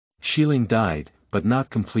Schilling died, but not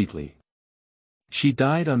completely. She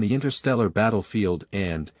died on the interstellar battlefield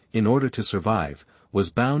and, in order to survive,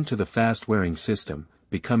 was bound to the fast-wearing system,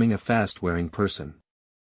 becoming a fast-wearing person.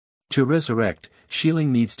 To resurrect,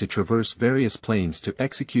 Schilling needs to traverse various planes to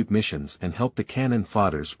execute missions and help the cannon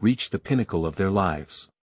fodders reach the pinnacle of their lives.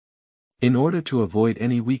 In order to avoid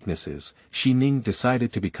any weaknesses, Ning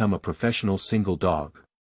decided to become a professional single dog.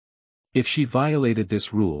 If she violated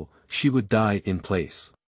this rule, she would die in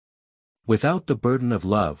place. Without the burden of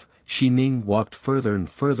love, Ning walked further and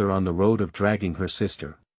further on the road of dragging her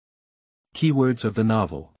sister. Keywords of the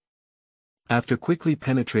novel. After quickly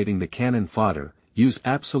penetrating the cannon fodder, use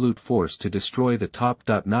absolute force to destroy the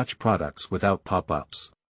top-notch products without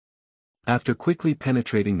pop-ups. After quickly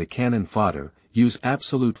penetrating the cannon fodder, use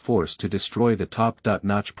absolute force to destroy the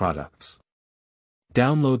top-notch products.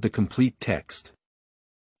 Download the complete text.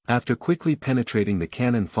 After quickly penetrating the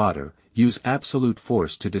cannon fodder, use absolute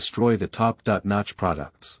force to destroy the top-notch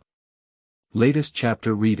products. Latest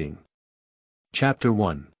chapter reading. Chapter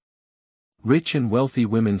 1. Rich and wealthy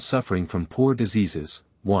women suffering from poor diseases,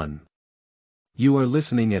 1. You are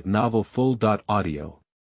listening at Novel Full.audio.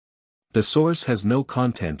 The source has no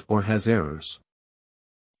content or has errors.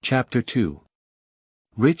 Chapter 2.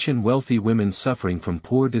 Rich and wealthy women suffering from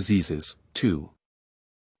poor diseases, 2.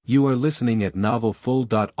 You are listening at Novel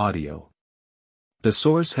Full.audio. The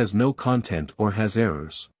source has no content or has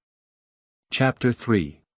errors. Chapter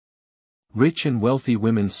 3. Rich and wealthy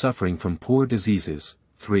women suffering from poor diseases,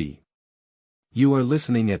 3. You are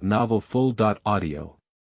listening at Novel Full.audio.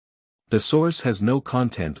 The source has no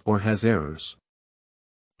content or has errors.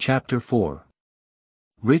 Chapter 4.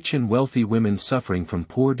 Rich and wealthy women suffering from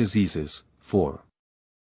poor diseases, 4.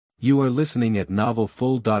 You are listening at Novel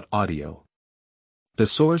Full.audio. The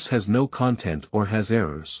source has no content or has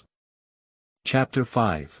errors. Chapter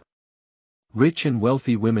 5. Rich and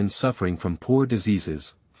wealthy women suffering from poor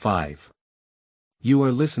diseases, 5. You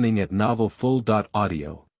are listening at Novel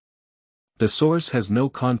Full.audio. The source has no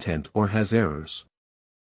content or has errors.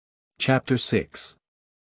 Chapter 6.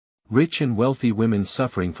 Rich and wealthy women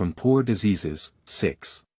suffering from poor diseases,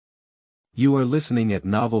 6. You are listening at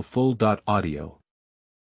Novel Full.audio.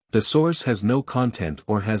 The source has no content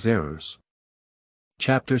or has errors.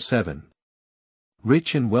 Chapter 7.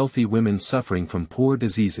 Rich and wealthy women suffering from poor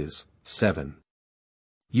diseases, 7.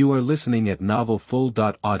 You are listening at Novel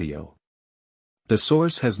Full.audio. The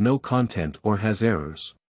source has no content or has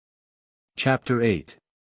errors. Chapter 8.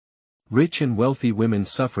 Rich and wealthy women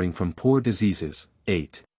suffering from poor diseases,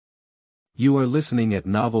 8. You are listening at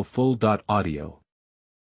Novel Full.audio.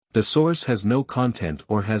 The source has no content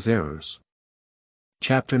or has errors.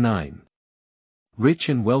 Chapter 9. Rich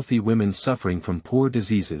and wealthy women suffering from poor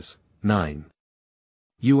diseases, 9.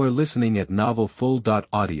 You are listening at Novel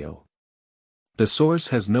Full.audio. The source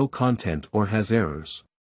has no content or has errors.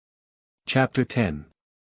 Chapter 10.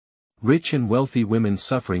 Rich and wealthy women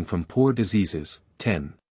suffering from poor diseases,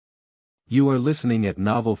 10. You are listening at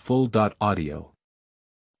Novel Full.audio.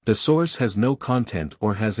 The source has no content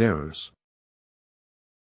or has errors.